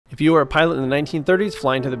If you were a pilot in the 1930s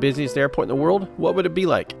flying to the busiest airport in the world, what would it be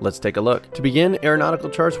like? Let's take a look. To begin,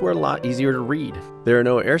 aeronautical charts were a lot easier to read. There are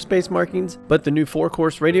no airspace markings, but the new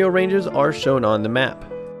 4-course radio ranges are shown on the map.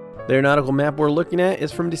 The aeronautical map we're looking at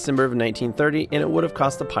is from December of 1930, and it would have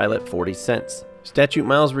cost the pilot 40 cents. Statute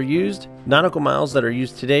miles were used. Nautical miles that are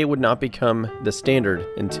used today would not become the standard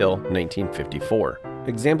until 1954.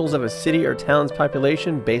 Examples of a city or town's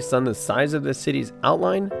population based on the size of the city's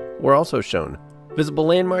outline were also shown. Visible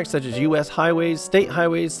landmarks such as U.S. highways, state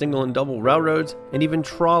highways, single and double railroads, and even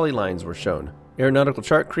trolley lines were shown. Aeronautical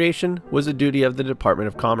chart creation was a duty of the Department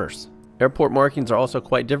of Commerce. Airport markings are also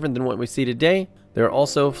quite different than what we see today. There are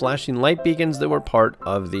also flashing light beacons that were part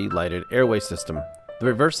of the lighted airway system. The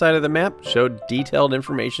reverse side of the map showed detailed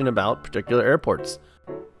information about particular airports.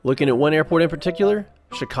 Looking at one airport in particular,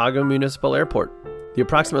 Chicago Municipal Airport. The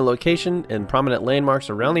approximate location and prominent landmarks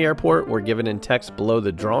around the airport were given in text below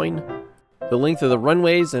the drawing. The length of the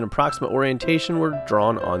runways and approximate orientation were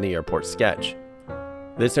drawn on the airport sketch.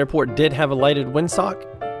 This airport did have a lighted windsock.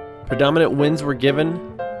 Predominant winds were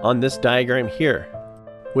given on this diagram here,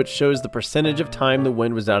 which shows the percentage of time the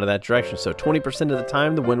wind was out of that direction. So 20% of the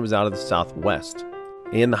time the wind was out of the southwest.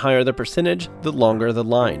 And the higher the percentage, the longer the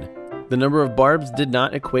line. The number of barbs did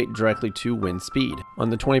not equate directly to wind speed. On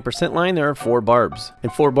the 20% line, there are 4 barbs,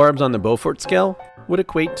 and 4 barbs on the Beaufort scale would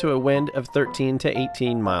equate to a wind of 13 to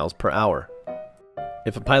 18 miles per hour.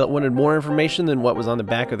 If a pilot wanted more information than what was on the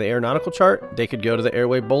back of the aeronautical chart, they could go to the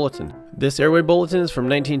airway bulletin. This airway bulletin is from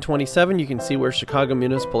 1927. You can see where Chicago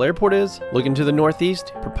Municipal Airport is. Looking to the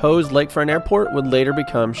northeast, proposed lakefront airport would later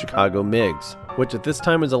become Chicago Meigs, which at this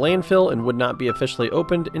time was a landfill and would not be officially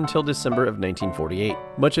opened until December of 1948.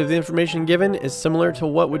 Much of the information given is similar to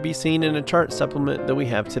what would be seen in a chart supplement that we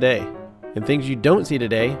have today. And things you don't see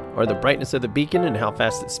today are the brightness of the beacon and how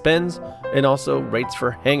fast it spins, and also rates for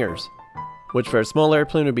hangars, which for a small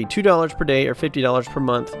airplane would be $2 per day or $50 per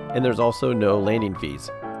month, and there's also no landing fees.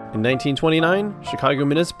 In 1929, Chicago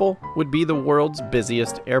Municipal would be the world's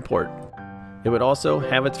busiest airport. It would also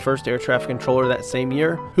have its first air traffic controller that same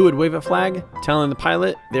year, who would wave a flag telling the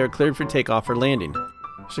pilot they are cleared for takeoff or landing.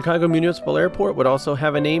 Chicago Municipal Airport would also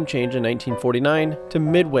have a name change in 1949 to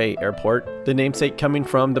Midway Airport, the namesake coming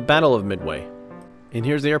from the Battle of Midway. And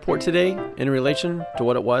here's the airport today in relation to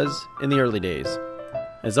what it was in the early days.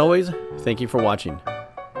 As always, thank you for watching.